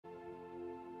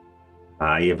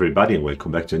Hi everybody and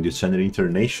welcome back to a new channel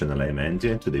International. I'm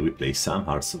Andy and today we play some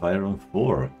Hearts of Iron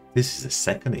 4. This is the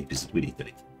second episode with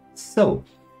Italy. So,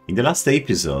 in the last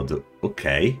episode,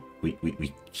 okay,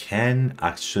 we can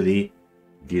actually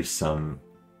give some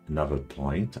another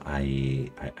point. I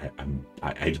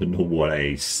don't know what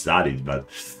I studied, but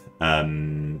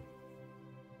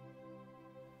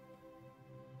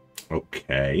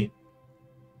okay.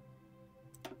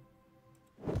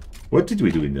 What did we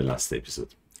do in the last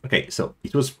episode? Okay, so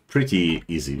it was pretty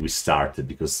easy. We started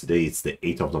because today it's the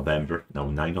 8th of November, now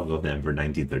 9th of November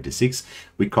 1936.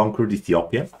 We conquered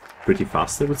Ethiopia pretty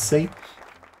fast, I would say.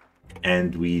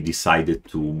 And we decided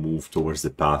to move towards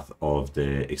the path of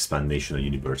the expand national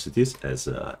universities as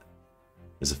a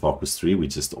focus 3. We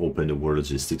just opened the war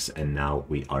logistics and now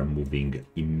we are moving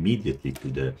immediately to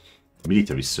the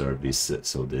military service,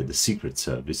 so the secret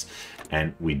service.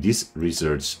 And with this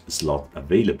research slot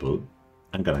available,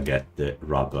 I'm gonna get the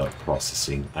rubber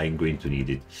processing. I'm going to need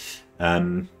it.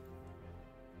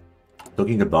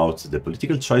 Talking about the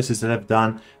political choices that I've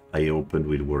done, I opened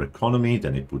with war economy,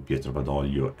 then it put Pietro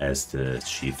Badoglio as the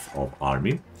chief of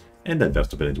army, and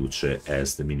Alberto Beneduce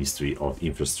as the Ministry of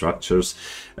Infrastructures.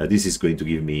 This is going to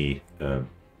give me, of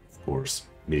course,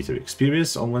 military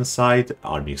experience on one side,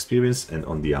 army experience, and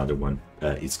on the other one,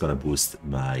 it's gonna boost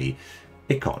my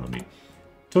economy.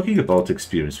 Talking about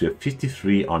experience, we have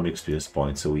 53 army experience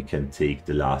points, so we can take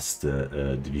the last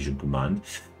division command.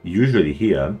 Usually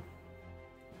here,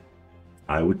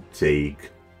 I would take...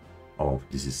 Oh,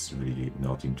 this is really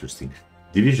not interesting.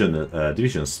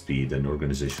 Division speed and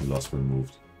organization loss when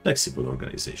moved. Flexible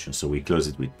organization. So we close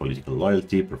it with political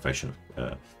loyalty, profession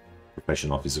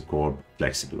officer corps,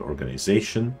 flexible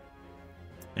organization.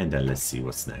 And then let's see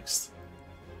what's next.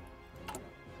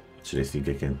 Actually, I think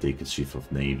I can take a chief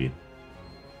of navy.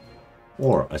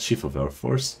 Or a chief of air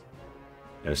force,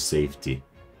 air safety.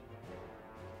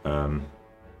 Army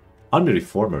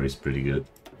reformer is pretty good.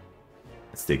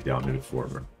 Let's take the army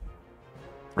reformer.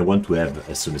 I want to have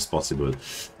as soon as possible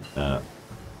a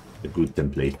good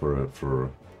template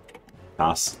for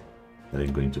tasks that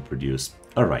I'm going to produce.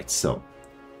 All right, so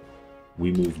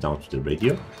we move now to the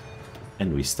radio,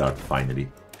 and we start finally.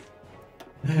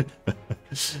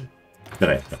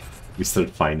 Beretta. We start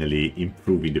finally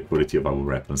improving the quality of our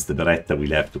weapons. The Beretta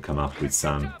will have to come up with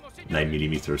some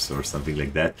 9mm or something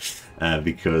like that,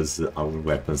 because our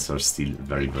weapons are still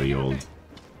very, very old.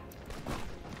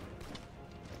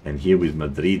 And here with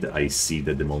Madrid, I see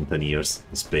that the Mountaineers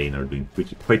in Spain are doing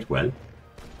quite well.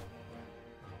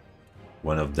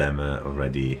 One of them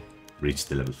already reached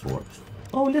the level 4.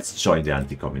 Oh, let's join the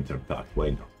anti-Comintern pact. Why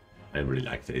not? I really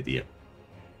like the idea.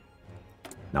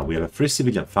 Now we have a free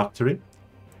civilian factory.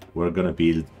 We're gonna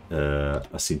build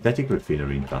a synthetic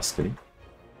refinery in Tuscany.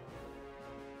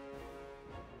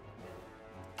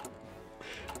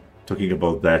 Talking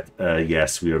about that,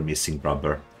 yes, we are missing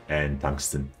rubber and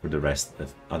tungsten for the rest.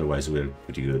 Otherwise, we're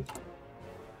pretty good.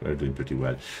 We're doing pretty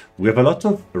well. We have a lot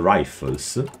of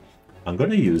rifles. I'm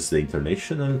gonna use the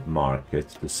international market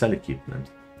to sell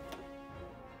equipment,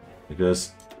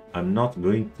 because I'm not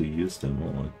going to use them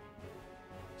all.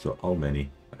 So how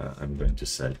many I'm going to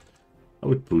sell? I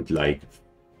would put like,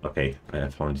 okay, I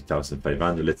have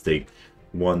 100,500. Let's take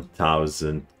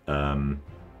 1,000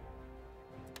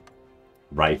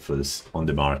 rifles on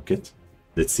the market.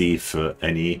 Let's see if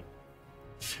any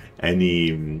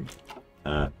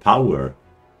power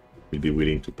will be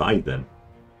willing to buy them.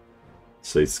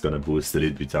 So it's gonna boost a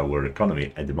little bit our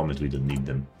economy. At the moment, we don't need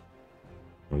them,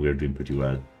 and we're doing pretty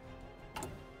well.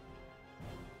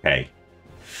 Okay,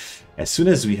 as soon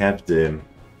as we have the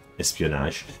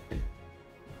espionage,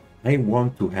 I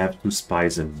want to have 2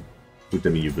 spies and put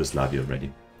them in Yugoslavia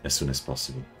already, as soon as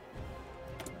possible.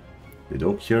 The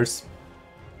dockyards.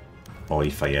 Or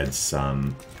if I had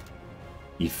some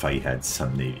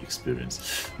navy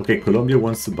experience. Okay, Colombia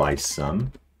wants to buy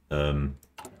some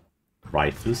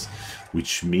rifles,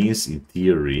 which means in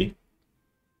theory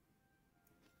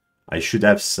I should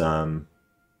have some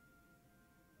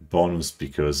bonus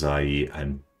because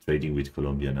I'm trading with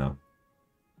Colombia now.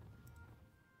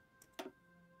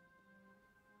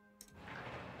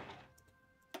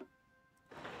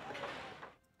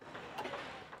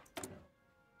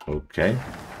 Okay.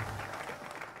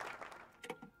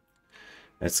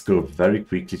 Let's go very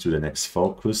quickly to the next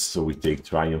focus. So we take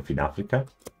Triumph in Africa,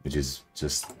 which is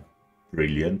just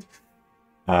brilliant.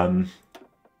 No,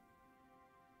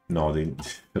 the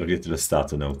Rogetto dello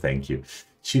Stato, no, thank you.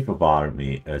 Chief of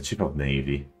Army, Chief of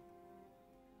Navy.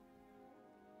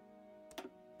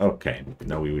 Okay,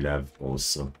 now we will have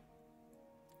also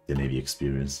the Navy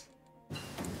experience.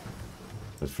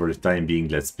 But for the time being,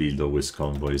 let's build always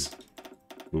convoys.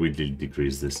 We will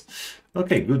decrease this.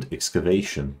 Okay, good.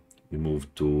 Excavation. We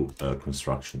move to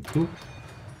construction 2.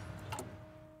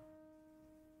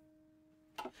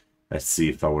 Let's see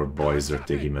if our boys are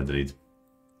taking Madrid.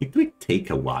 It will take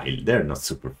a while. They're not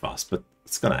super fast, but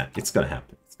it's gonna happen. It's gonna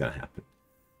happen.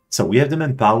 So we have the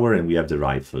manpower and we have the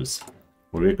rifles.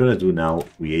 What we're gonna do now,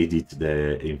 we edit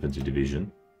the infantry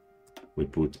division. We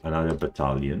put another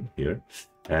battalion here,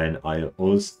 and I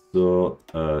also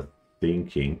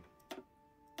thinking,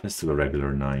 let's do a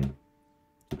regular 9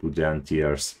 to put the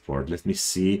anti-air support. Let me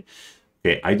see.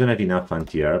 Okay, I don't have enough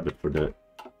anti-air, but for the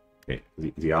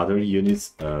the other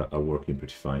units are working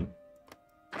pretty fine.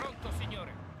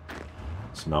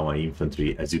 So now my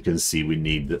infantry, as you can see, we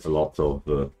need a lot of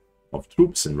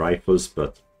troops and rifles,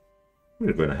 but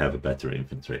we're going to have a better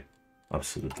infantry,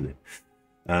 absolutely.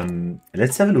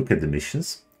 Let's have a look at the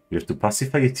missions. We have to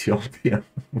pacify Ethiopia.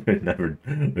 we're never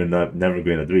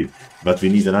going to do it, but we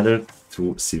need another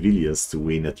 2 civilians to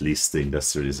win at least the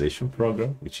industrialization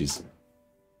program, which is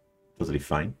totally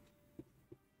fine.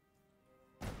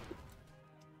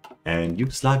 And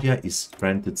Yugoslavia is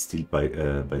granted still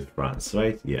by France,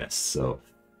 right? Yes. So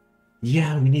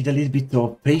yeah, we need a little bit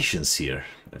of patience here,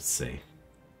 let's say.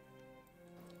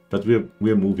 But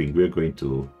we're moving. We're going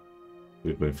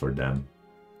for them.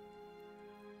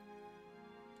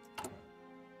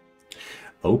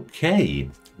 Okay,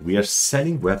 we are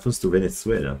selling weapons to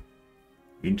Venezuela.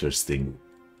 Interesting.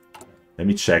 Let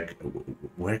me check.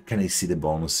 Where can I see the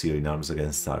bonus here in arms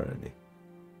against tyranny?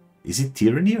 Is it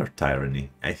tyranny or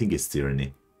tyranny? I think it's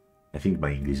tyranny. I think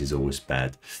my English is always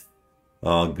bad.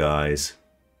 Oh, guys.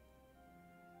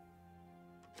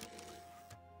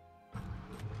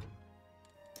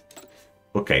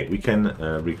 Okay, we can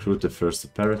recruit the first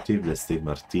operative. Let's take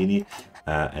Martini.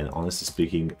 And honestly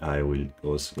speaking, I will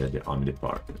also get the army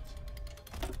department.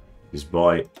 This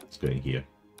boy is going here.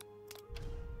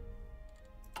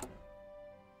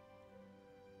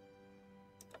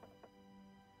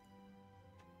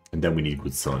 And then we need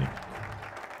good Sony.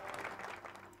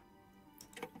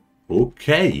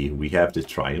 Okay, we have the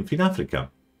triumph in Africa.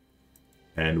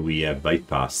 And we have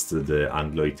bypassed the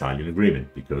Anglo-Italian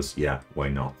agreement, because, yeah, why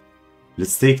not?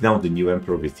 Let's take now the new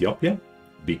Emperor of Ethiopia,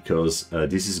 because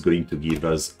this is going to give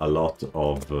us a lot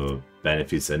of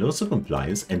benefits and also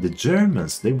compliance. And the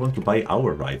Germans, they want to buy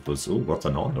our rifles. Oh, what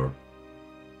an honor.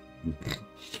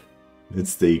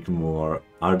 Let's take more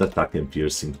hard attack and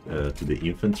piercing to the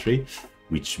infantry,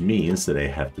 which means that I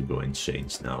have to go and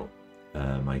change now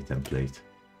my template.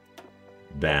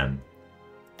 Bam.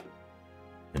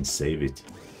 And save it.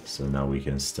 So now we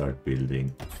can start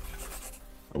building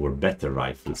our better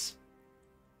rifles.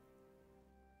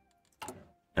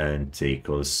 And take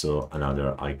also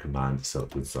another high command, so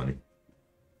good Sony.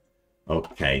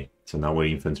 Okay, so now our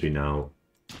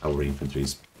infantry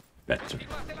is better,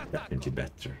 definitely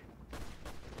better.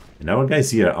 And our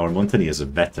guys here, our mountaineers are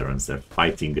veterans. They're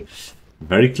fighting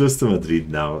very close to Madrid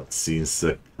now since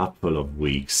a couple of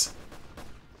weeks.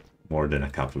 More than a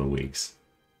couple of weeks.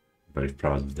 Very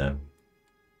proud of them.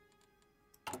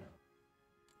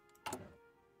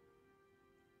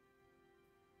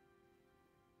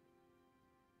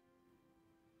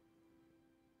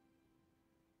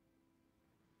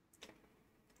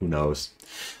 Who knows?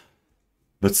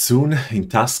 But soon in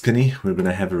Tuscany we're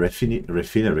gonna have a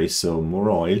refinery, so more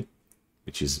oil,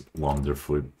 which is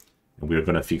wonderful. And we're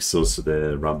gonna fix also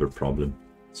the rubber problem,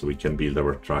 so we can build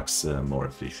our trucks more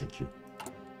efficiently.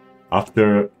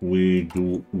 After we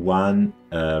do one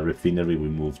refinery, we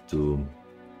move to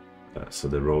so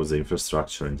the roads, the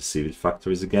infrastructure, and the civil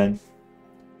factories again,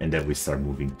 and then we start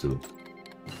moving to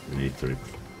the military.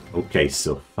 Okay,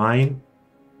 so fine.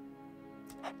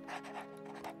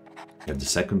 And the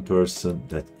second person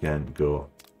that can go.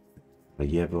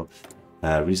 Rayevo.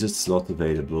 Research slot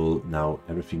available. Now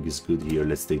everything is good here.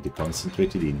 Let's take the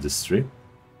concentrated industry.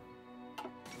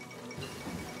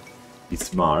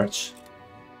 It's March.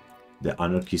 The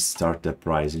anarchists start the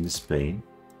uprising in Spain.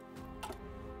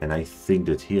 And I think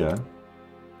that here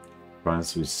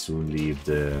France will soon leave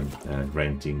the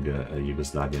granting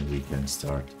Yugoslavia, and we can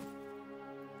start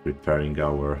preparing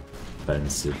our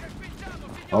offensive.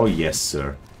 Oh yes,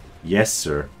 sir. Yes,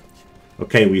 sir.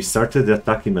 Okay, we started the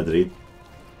attack in Madrid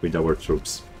with our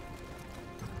troops.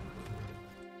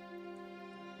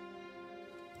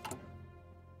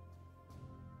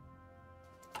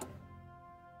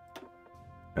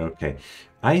 Okay,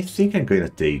 I think I'm gonna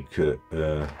take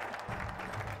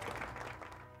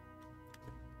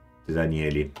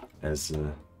Danieli as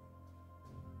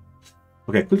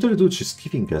okay, Culture Reduce is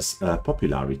giving us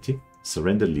popularity,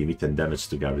 surrender limit, and damage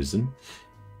to garrison.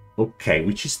 Okay,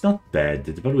 which is not bad.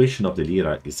 The devaluation of the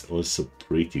lira is also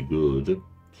pretty good.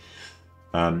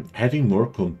 Having more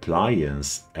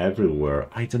compliance everywhere,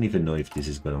 I don't even know if this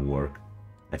is gonna work.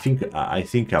 I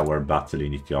think our battle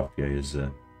in Ethiopia is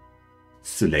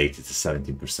it's too late. It's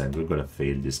 17%. We're gonna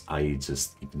fail this. I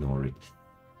just ignore it.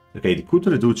 Okay, the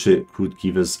Culto Reduce could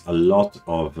give us a lot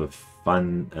of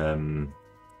fun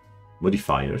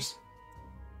modifiers,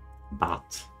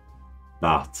 but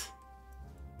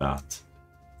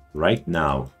right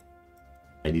now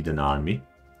I need an army,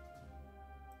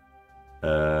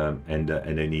 and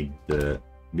I need the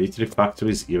military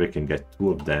factories. Here I can get 2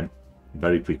 of them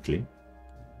very quickly.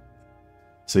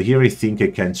 So here I think I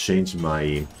can change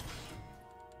my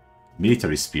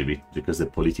military spirit because the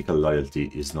political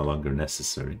loyalty is no longer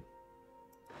necessary.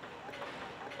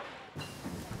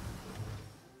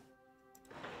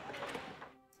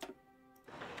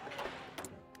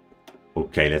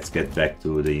 Okay, let's get back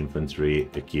to the infantry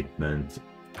equipment.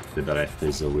 The Beretta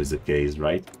is always the case,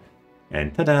 right?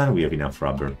 And ta-da, we have enough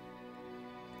rubber.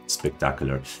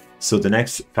 Spectacular. So the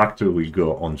next factory will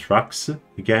go on trucks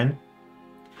again.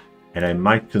 And I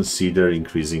might consider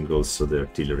increasing also the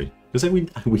artillery. Because I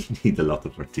will need a lot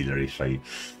of artillery if I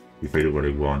do what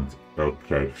I want.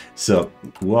 Okay, so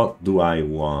what do I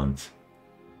want?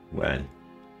 Well,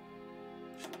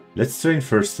 let's train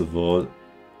first of all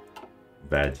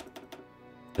the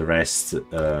rest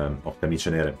of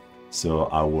Camicia Nere. So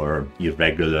our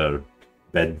irregular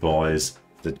bad boys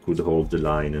that could hold the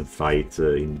line and fight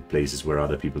in places where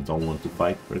other people don't want to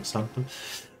fight, for example.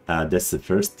 That's the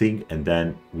first thing, and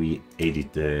then we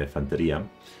edit the Fanteria.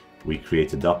 We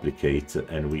create a duplicate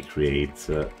and we create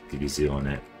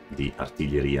Divisione di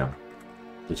Artiglieria,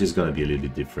 which is going to be a little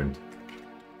bit different.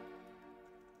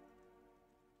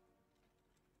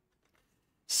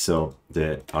 So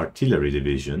the artillery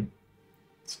division,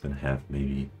 it's going to have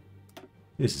maybe,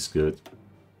 this is good.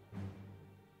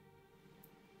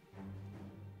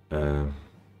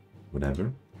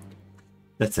 Whatever.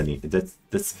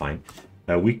 That's fine.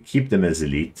 We keep them as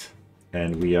elite,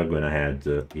 and we are going to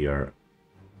add here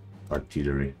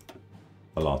artillery,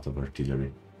 a lot of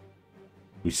artillery.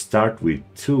 We start with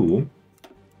 2,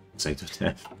 because I don't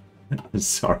have, I'm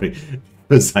sorry,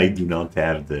 because I do not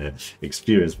have the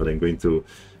experience, but I'm going till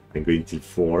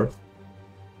 4,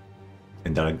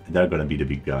 and they're going to be the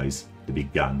big guys, the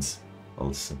big guns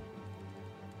also.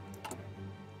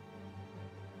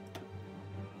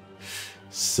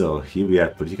 So here we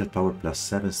have political power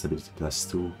 +7, stability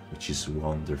 +2, which is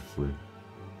wonderful.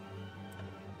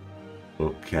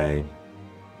 Okay.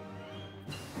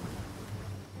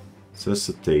 So let's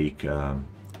take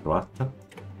Croata.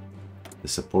 The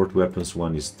support weapons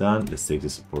one is done. Let's take the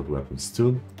support weapons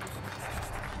too.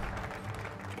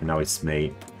 And now it's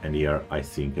May, and here I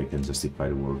think I can justify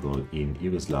the war goal in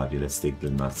Yugoslavia. Let's take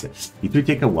Dalmatia. It will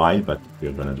take a while, but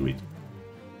we're gonna do it.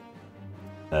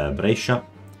 Brescia.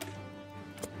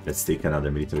 Let's take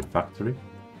another military factory.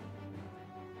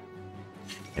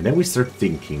 And then we start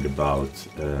thinking about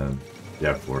the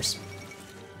Air Force.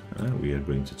 We are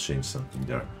going to change something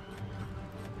there.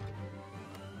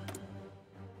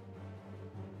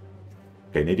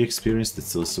 Okay, Navy experience,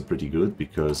 that's also pretty good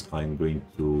because I'm going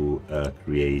to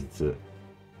create a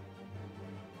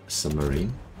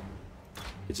submarine.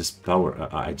 It's just power.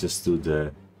 I just do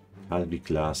the Calvi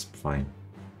class, fine.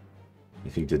 I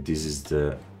think that this is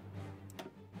the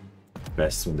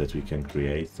best one that we can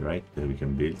create, right? That we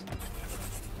can build.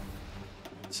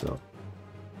 So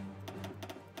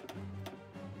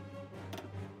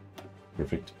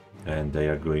perfect. And they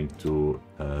are going to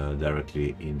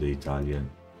directly in the Italian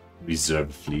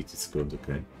reserve fleet, it's called,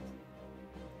 okay.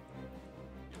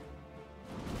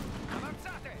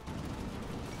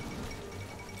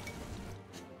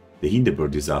 The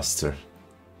Hindenburg disaster.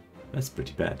 That's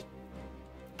pretty bad.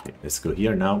 Okay, let's go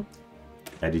here now.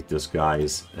 Edit those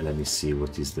guys and let me see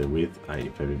what is the width.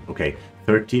 Okay,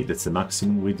 30, that's the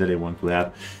maximum width that I want to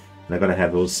have. And I'm gonna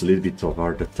have also a little bit of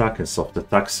hard attack and soft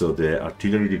attack, so the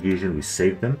artillery division, we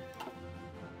save them.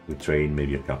 We train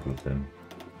maybe a couple of them.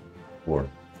 4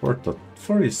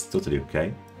 is totally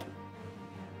okay.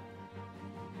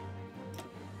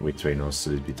 We train also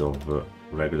a little bit of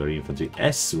regular infantry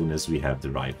as soon as we have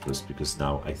the rifles, because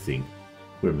now I think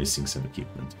we're missing some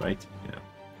equipment, right? Yeah,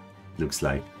 looks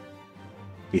like.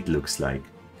 It looks like.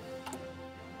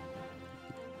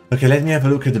 Okay, let me have a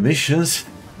look at the missions.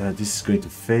 This is going to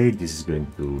fail, this is going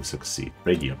to succeed.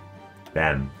 Radio.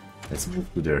 Bam. Let's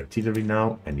move to the artillery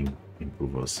now and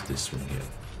improve also this one here.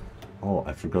 Oh,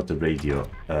 I forgot the radio.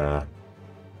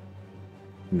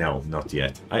 No, not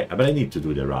yet. But I need to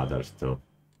do the radar though.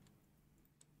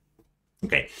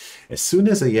 Okay, as soon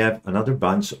as I have another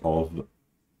bunch of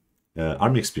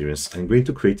army experience, I'm going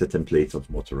to create a template of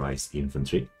motorized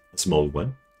infantry, a small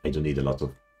one, I don't need a lot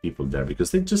of people there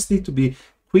because they just need to be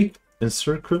quick and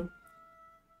circle,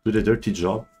 do the dirty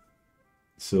job.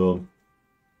 So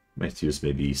might use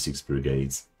maybe 6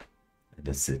 brigades, and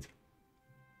that's it.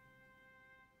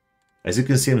 As you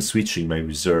can see, I'm switching my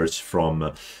research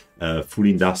from full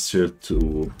industrial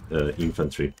to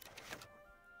infantry.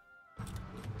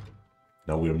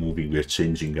 Now we're moving, we're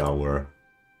changing our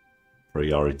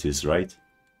priorities, right?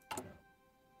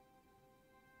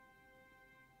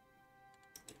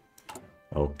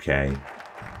 Okay,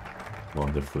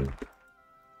 wonderful.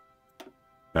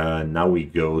 Now we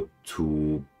go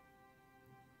to...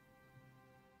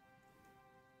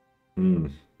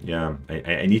 yeah,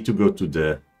 I need to go to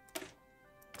the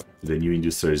new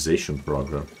industrialization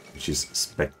program, which is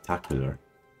spectacular.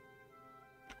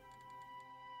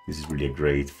 This is really a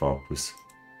great focus.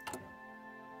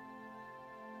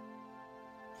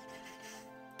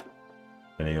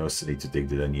 And I also need to take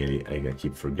the Danieli. I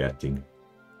keep forgetting.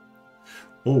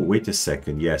 Oh, wait a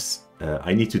second. Yes,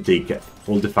 I need to take...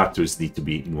 all the factories need to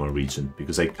be in one region,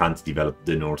 because I can't develop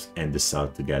the north and the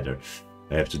south together.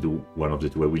 I have to do one of the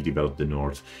two. I will develop the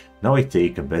north. Now I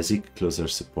take a basic closer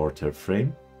support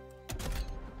airframe.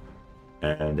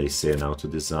 And I say now to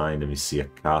design. Let me see, a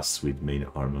CAS with main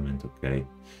armament. Okay.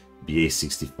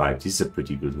 BA-65. This is a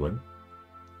pretty good one.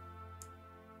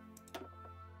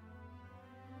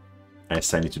 I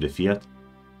assign it to the Fiat.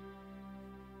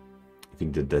 I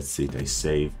think that's it. I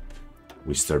save.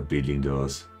 We start building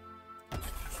those.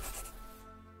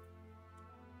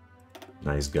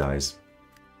 Nice guys.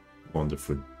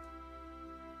 Wonderful.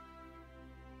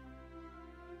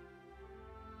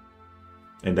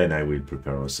 And then I will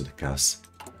prepare also the CAS.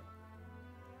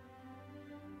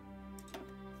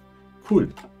 Cool.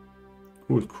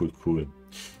 Cool.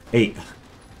 Hey,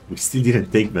 we still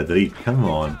didn't take Madrid. Come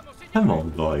on. Come on,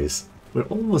 boys. We're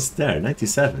almost there.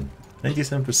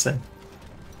 97%.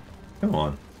 Come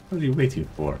on. What are you waiting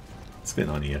for? What's going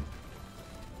on here?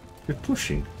 We're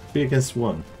pushing. 3 against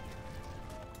 1.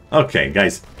 Okay,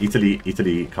 guys.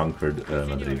 Italy conquered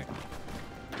Madrid.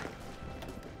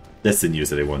 That's the news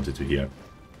that I wanted to hear.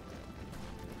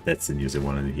 That's the news I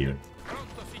wanted to hear.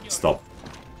 Stop.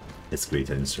 Let's create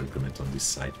an encirclement on this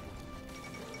side.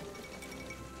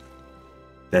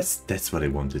 That's what I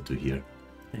wanted to hear.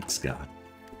 Thanks God.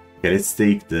 Okay, let's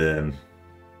take the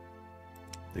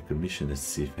commission. Let's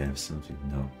see if I have something.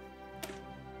 No.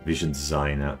 Vision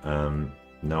designer.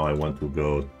 Now I want to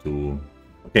go to...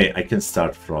 Okay, I can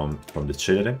start from the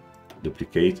Celere.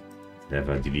 Duplicate. I have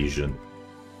a division.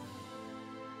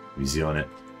 Visione.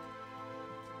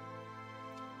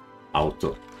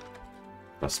 Auto.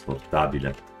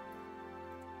 Trasportabile.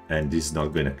 And this is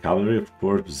not going to cavalry, of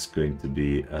course. It's going to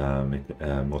be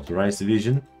motorized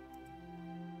division.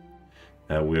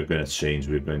 We're going to change.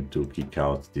 We're going to kick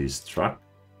out this truck.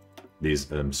 This,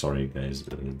 sorry guys,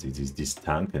 this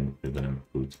tank, and we're going to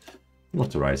put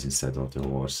motorized instead of the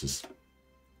horses.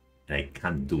 And I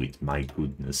can't do it. My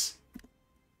goodness.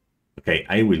 Okay,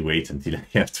 I will wait until I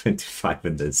have 25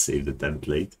 and then save the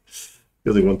template,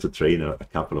 because I want to train a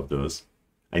couple of those.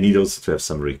 I need also to have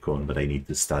some recon, but I need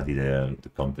to study the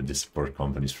support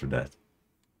companies for that.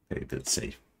 Okay, that's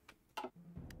safe.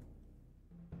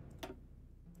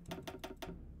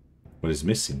 What is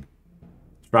missing?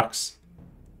 Trucks.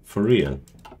 For real.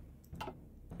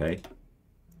 Okay.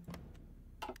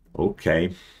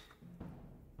 Okay.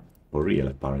 For real,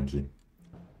 apparently.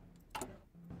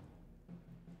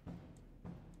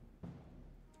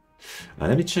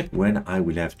 Let me check when I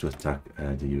will have to attack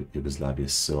the Yugoslavia.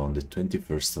 So on the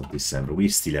 21st of December, we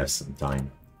still have some time.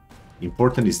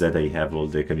 Important is that I have all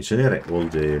the Camicenere, all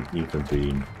the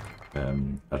infantry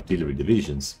artillery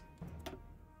divisions.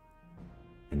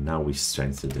 And now we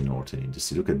strengthen the northern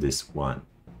industry. Look at this. 1,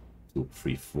 2,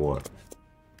 3, 4.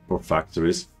 4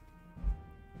 factories.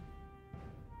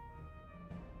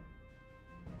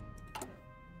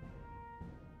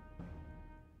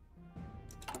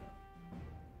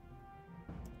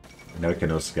 Now I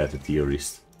can also get a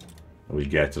theorist. I will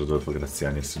get Rodolfo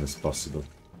Graziani as soon as possible.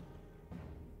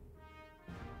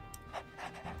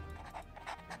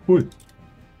 Cool.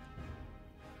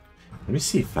 Let me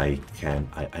see if I can.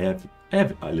 I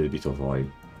have a little bit of oil.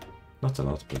 Not a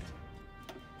lot, but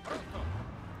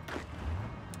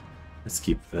let's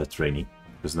keep training,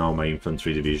 because now my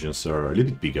infantry divisions are a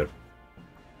little bit bigger.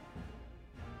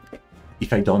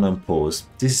 If I don't unpause,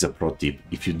 this is a pro tip.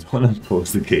 If you don't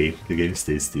unpause the game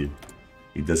stays still.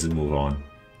 It doesn't move on.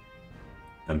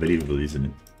 Unbelievable, isn't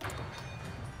it?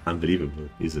 Unbelievable,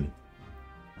 isn't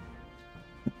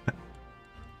it?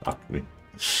 Fuck me.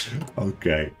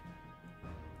 Okay.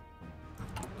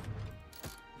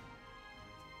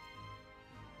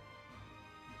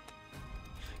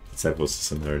 Let's have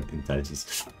also some earth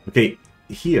intelligence. Okay,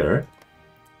 here,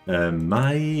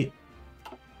 my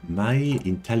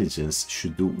intelligence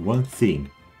should do one thing,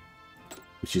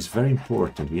 which is very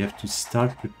important. We have to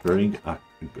start preparing a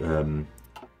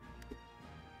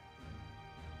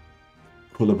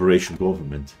collaboration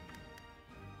government,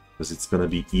 because it's gonna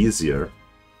be easier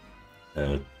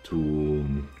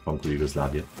to conquer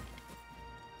Yugoslavia.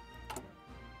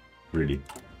 Really,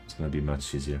 it's gonna be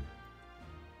much easier.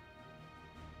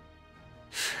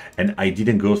 And I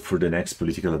didn't go for the next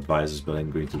political advisors, but I'm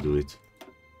going to do it.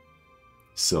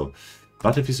 So,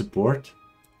 battlefield support.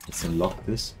 Let's unlock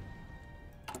this.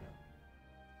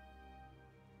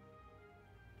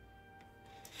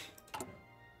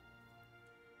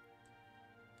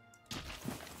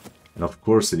 And of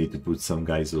course I need to put some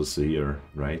guys also here,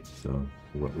 right? So,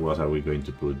 what are we going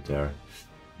to put there?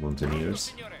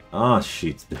 Mountaineers? Ah,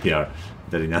 shit, they're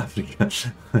in Africa.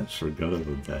 I forgot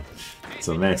about that.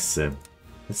 So, Messe.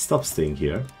 Let's stop staying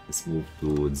here. Let's move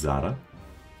to Zara.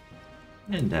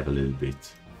 And have a little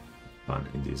bit fun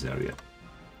in this area.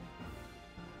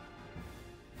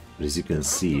 But as you can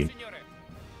see,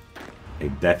 I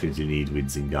definitely need with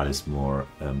Zingales more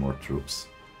troops.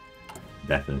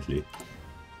 Definitely.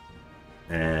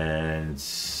 And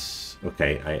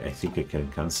okay, I think I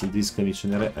can cancel these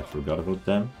commissioners. I forgot about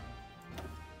them.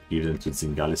 Give them to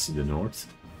Zingales in the north.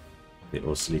 They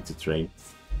also need to train.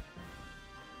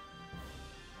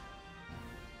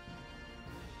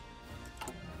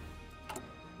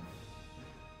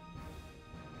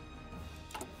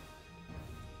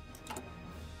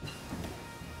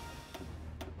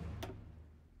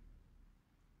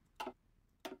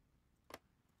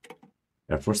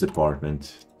 Air Force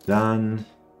Department done.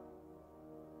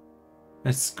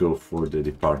 Let's go for the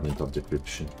Department of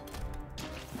Decryption.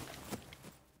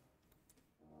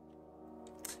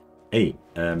 Hey,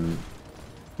 can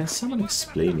someone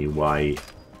explain me why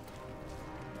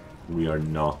we are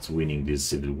not winning this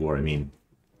civil war? I mean,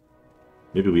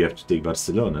 maybe we have to take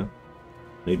Barcelona?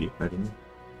 Maybe, I don't know.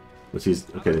 What is...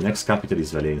 Okay, the next capital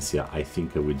is Valencia. I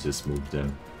think I would just move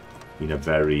them in a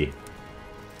very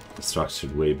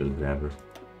structured way, but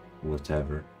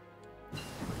whatever.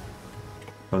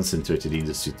 Concentrated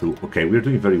industry too. Okay, we're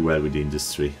doing very well with the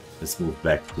industry. Let's move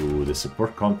back to the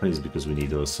support companies because we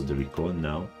need also the recon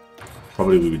now.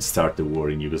 Probably we will start the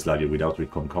war in Yugoslavia without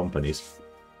recon companies.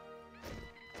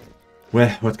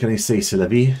 Well, what can I say, c'est la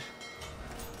vie.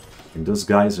 And those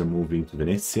guys are moving to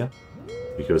Venezia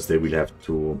because they will have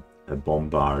to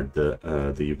bombard the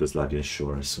Yugoslavian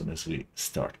shore as soon as we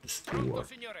start this war.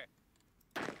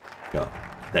 God,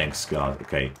 thanks God.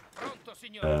 Okay.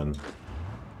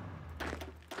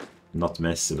 Not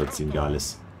Messe, but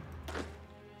Zingales.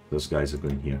 Those guys are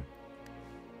going here.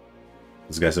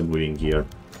 Those guys are moving here.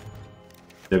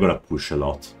 They're gonna push a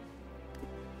lot.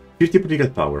 50 political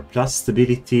power, plus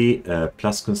stability,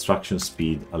 plus construction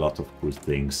speed, a lot of cool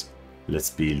things. Let's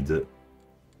build. It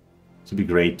would be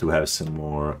great to have some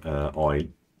more oil,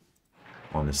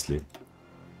 honestly.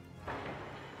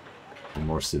 And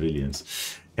more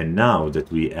civilians. And now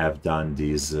that we have done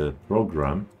this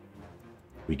program,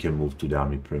 we can move to the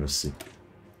army primacy.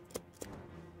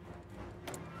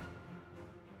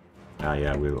 Ah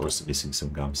yeah, we're also missing some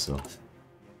gum, so...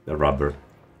 The rubber.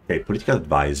 Okay, political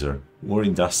advisor. War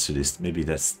industrialist. Maybe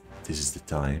this is the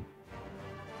time.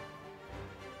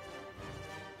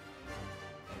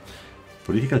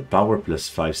 Political power plus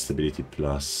 5 stability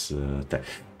plus 10.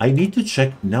 I need to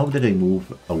check, now that I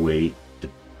move away the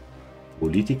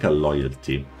political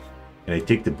loyalty, and I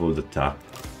take the bold attack.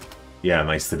 Yeah,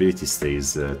 my stability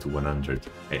stays to 100.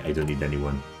 I don't need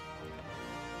anyone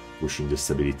pushing the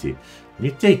stability. Let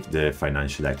me take the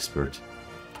financial expert,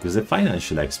 because the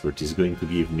financial expert is going to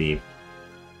give me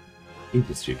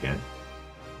industry again.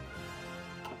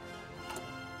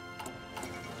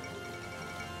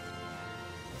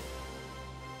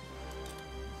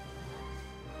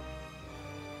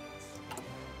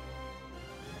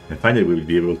 And finally we will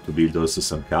be able to build also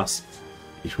some cars.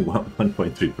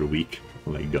 1.3 per week.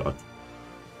 Oh my god.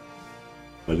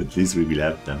 But at least we will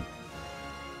have them.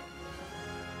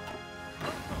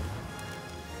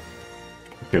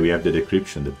 Okay, we have the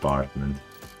decryption department.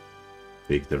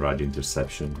 Take the radio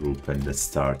interception group and let's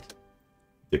start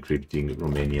decrypting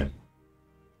Romania.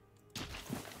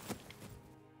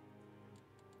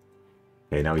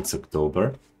 Okay, now it's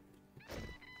October.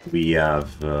 We have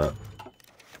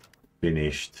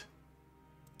finished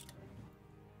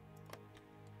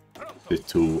the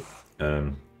 2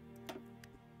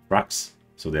 trucks,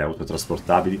 so they are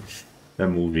autotrasportabili. They're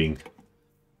moving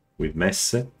with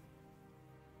Messe.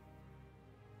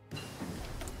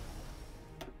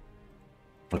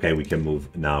 Okay, we can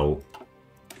move now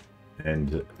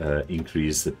and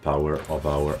increase the power of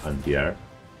our anti-air.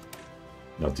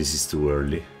 No, this is too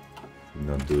early. Do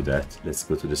not do that. Let's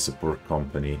go to the support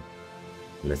company.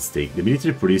 Let's take... The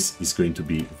military police is going to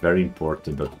be very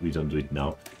important, but we don't do it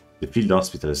now. The field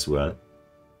hospital as well,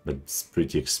 but it's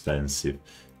pretty expensive.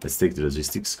 Let's take the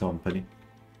logistics company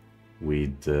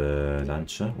with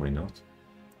Lancia, why not?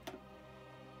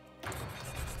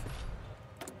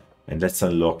 And let's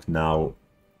unlock now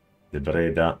the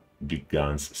Breda big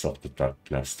guns soft attack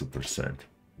plus 2%.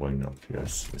 Why not?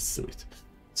 Yes, let's do it.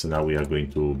 So now we are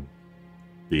going to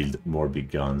build more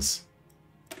big guns.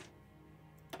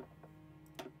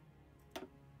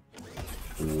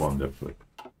 Wonderful.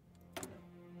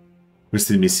 We're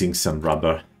still missing some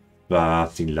rubber,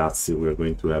 but in Lazio we're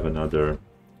going to have another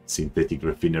synthetic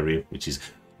refinery, which is...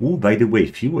 Oh, by the way,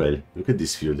 fuel. Look at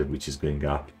this fuel which is going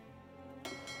up.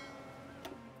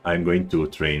 I'm going to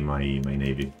train my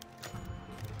navy.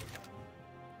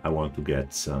 I want to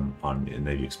get some army and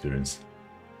navy experience.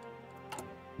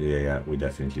 Yeah, we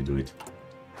definitely do it.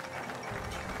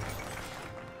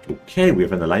 Okay, we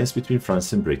have an alliance between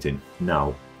France and Britain.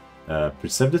 Now,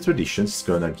 preserve the traditions. It's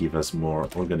gonna give us more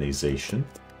organization.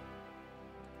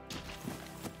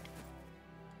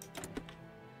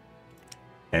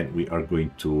 And we are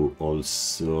going to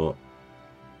also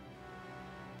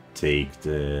take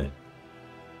the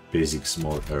basic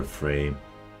small airframe.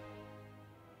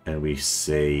 And we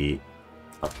say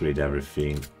upgrade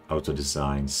everything, auto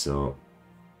design, so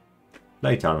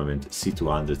light armament,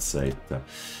 C200 set.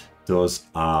 Those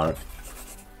are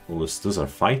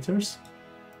fighters.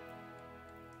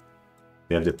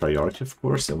 They have the priority, of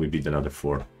course, and we beat another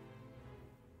 4.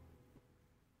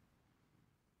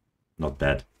 Not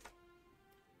bad.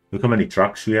 Look how many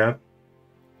trucks we have.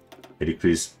 I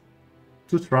decrease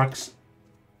 2 trucks,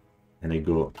 and I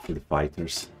go for the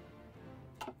fighters.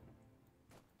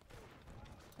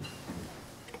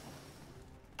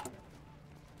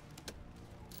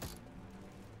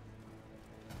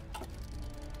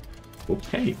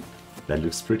 Okay, that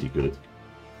looks pretty good.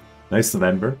 Now it's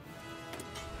November.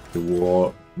 The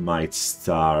war might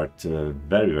start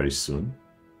very, very soon.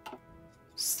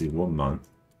 Still 1 month.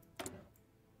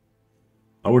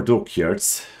 Our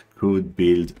dockyards could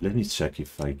build... Let me check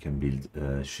if I can build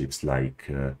ships like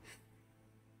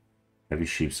heavy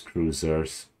ships,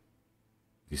 cruisers,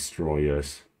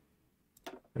 destroyers.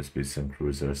 Let's build some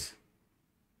cruisers.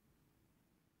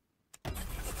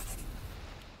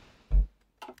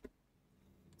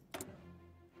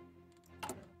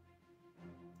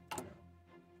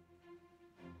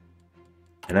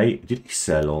 And did I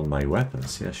sell all my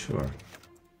weapons? Yeah, sure.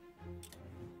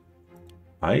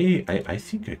 I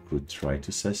think I could try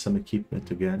to sell some equipment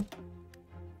again.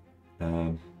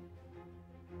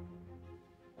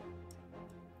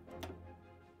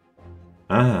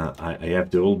 I have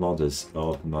the old models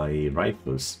of my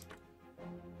rifles.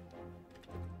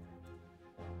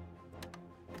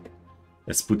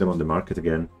 Let's put them on the market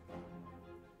again.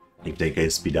 If they can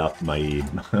speed up my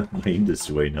my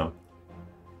industry right now.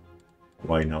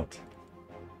 Why not?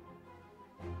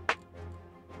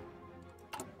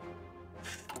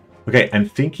 Okay, I'm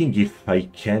thinking if I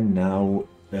can now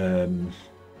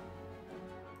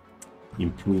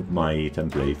improve my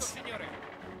templates.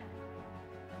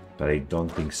 But I don't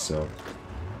think so.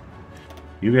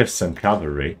 Here we have some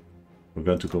cavalry. We're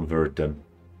going to convert them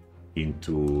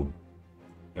into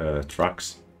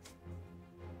trucks.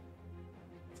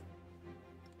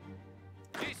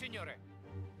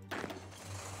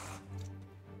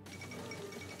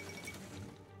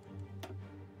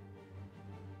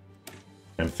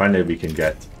 And finally we can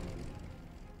get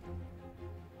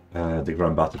the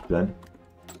Grand Battle Plan.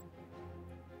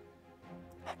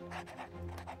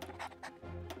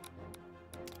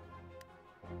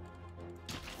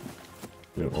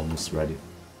 We're almost ready.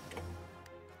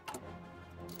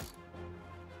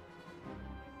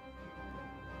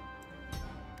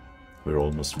 We're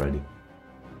almost ready.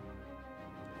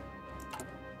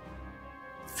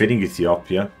 Fitting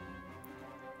Ethiopia.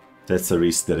 That's a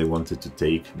risk that I wanted to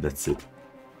take. That's it.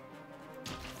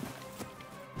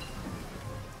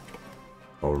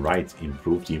 Alright,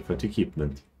 improved infantry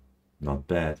equipment. Not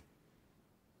bad.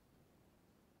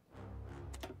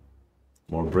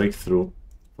 More breakthrough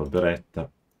for Beretta.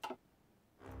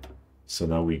 So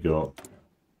now we go.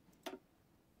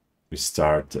 We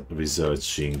start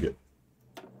researching.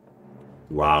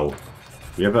 Wow.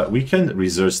 We can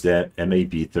research the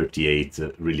MAB 38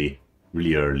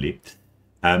 really early.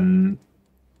 I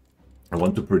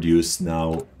want to produce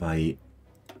now my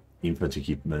infantry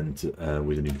equipment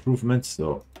with an improvement,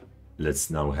 so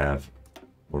let's now have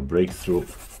more breakthrough.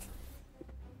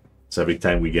 So every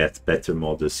time we get better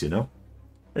models, you know,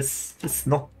 It's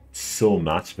not so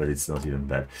much, but it's not even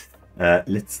bad.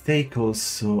 Let's take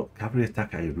also cavalry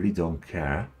attack. I really don't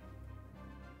care.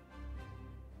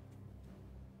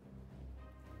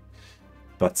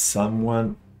 But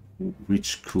someone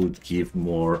which could give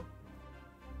more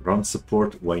ground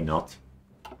support, why not?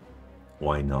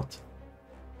 Why not?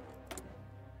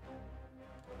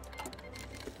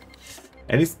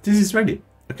 And this is ready.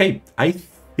 Okay, I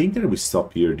think that we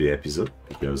stop here the episode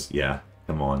because yeah,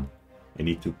 come on. I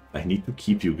need to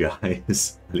keep you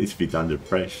guys a little bit under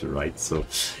pressure, right? So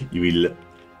you will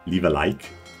leave a like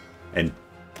and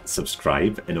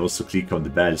subscribe and also click on the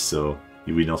bell so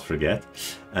you will not forget.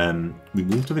 We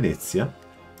move to Venezia,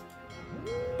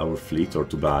 our fleet, or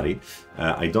to Bari.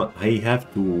 I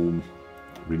have to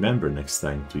remember next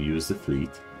time to use the fleet.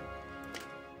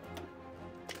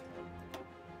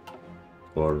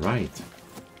 All right.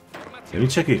 Let me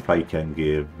check if I can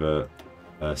give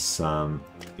some.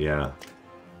 Yeah,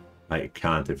 I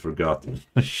can't. I forgot.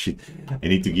 Shit. I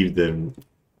need to give them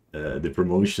the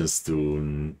promotions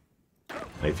to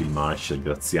I feel Marshal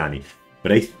Graziani.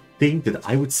 But I think that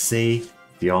I would say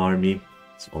the army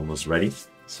is almost ready.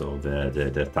 So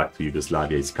the attack to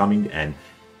Yugoslavia is coming, and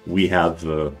we have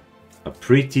a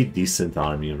pretty decent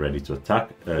army ready to attack.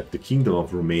 The Kingdom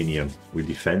of Romania will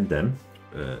defend them.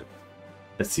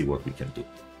 Let's see what we can do.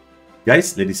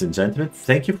 Guys, ladies and gentlemen,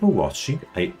 thank you for watching.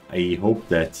 I hope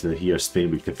that here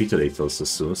Spain will capitulate also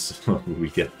soon, so we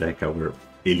get back our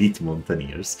elite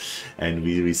mountaineers, and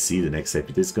we will see the next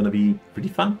episode. It's gonna be pretty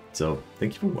fun. So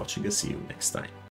thank you for watching, and see you next time.